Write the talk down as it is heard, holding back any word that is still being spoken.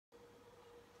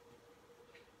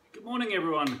Good morning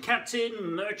everyone,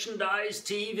 Captain Merchandise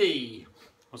TV. I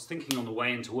was thinking on the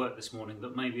way into work this morning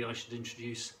that maybe I should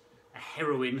introduce a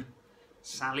heroine,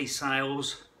 Sally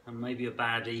Sales, and maybe a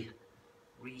baddie,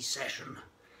 Recession.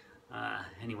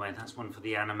 Anyway, that's one for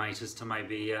the animators to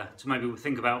maybe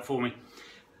think about for me.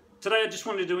 Today I just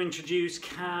wanted to introduce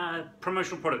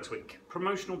Promotional Products Week.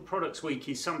 Promotional Products Week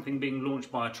is something being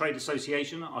launched by a trade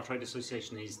association. Our trade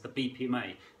association is the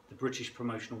BPMA, the British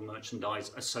Promotional Merchandise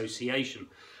Association.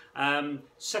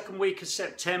 Second week of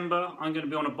September, I'm going to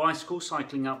be on a bicycle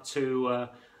cycling up to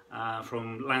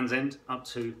from Land's End up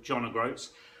to John O'Groats.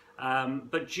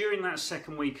 But during that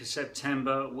second week of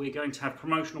September, we're going to have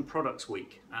Promotional Products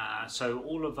Week. So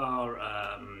all of our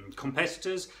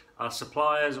competitors, our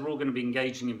suppliers are all going to be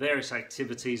engaging in various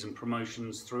activities and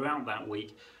promotions throughout that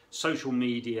week, social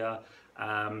media,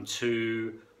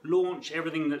 to launch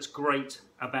everything that's great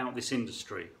about this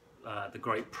industry, the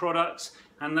great products,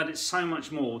 and that it's so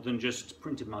much more than just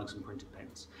printed mugs and printed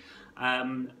pens.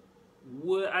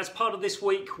 As part of this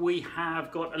week, we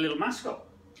have got a little mascot.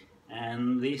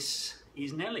 And this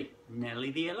is Nelly, Nelly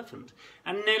the elephant.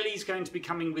 And Nelly's going to be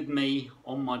coming with me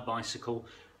on my bicycle.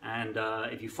 And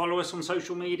if you follow us on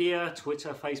social media,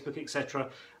 Twitter, Facebook, etc.,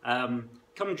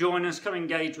 come join us, come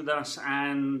engage with us,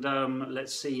 and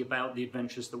let's see about the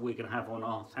adventures that we're going to have on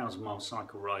our 1,000-mile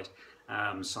cycle ride,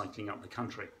 cycling up the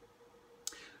country.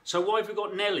 So why have we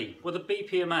got Nelly? Well, the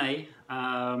BPMA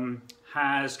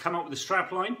has come up with a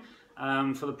strapline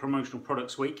for the Promotional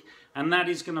Products Week, and that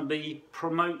is going to be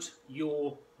Promote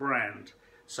Your Brand.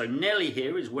 So Nelly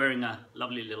here is wearing a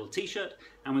lovely little t-shirt,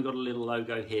 and we've got a little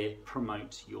logo here,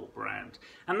 Promote Your Brand.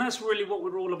 And that's really what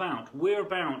we're all about. We're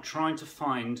about trying to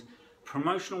find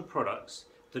promotional products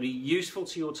that are useful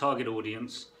to your target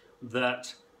audience,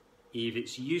 that if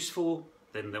it's useful,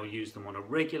 then they'll use them on a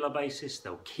regular basis,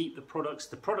 they'll keep the products.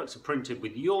 The products are printed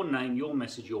with your name, your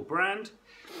message, your brand,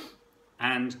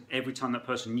 and every time that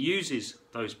person uses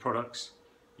those products,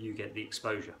 you get the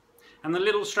exposure. And the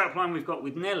little strapline we've got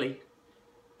with Nelly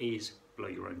is blow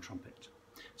your own trumpet.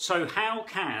 So how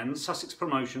can Sussex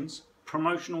Promotions,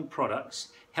 promotional products,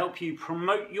 help you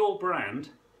promote your brand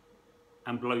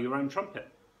and blow your own trumpet?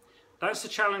 That's the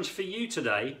challenge for you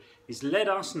today, is let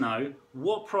us know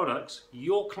what products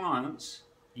your clients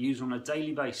use on a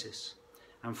daily basis.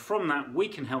 And from that, we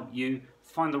can help you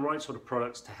find the right sort of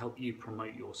products to help you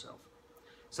promote yourself.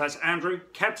 So that's Andrew,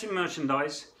 Captain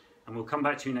Merchandise, and we'll come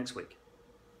back to you next week.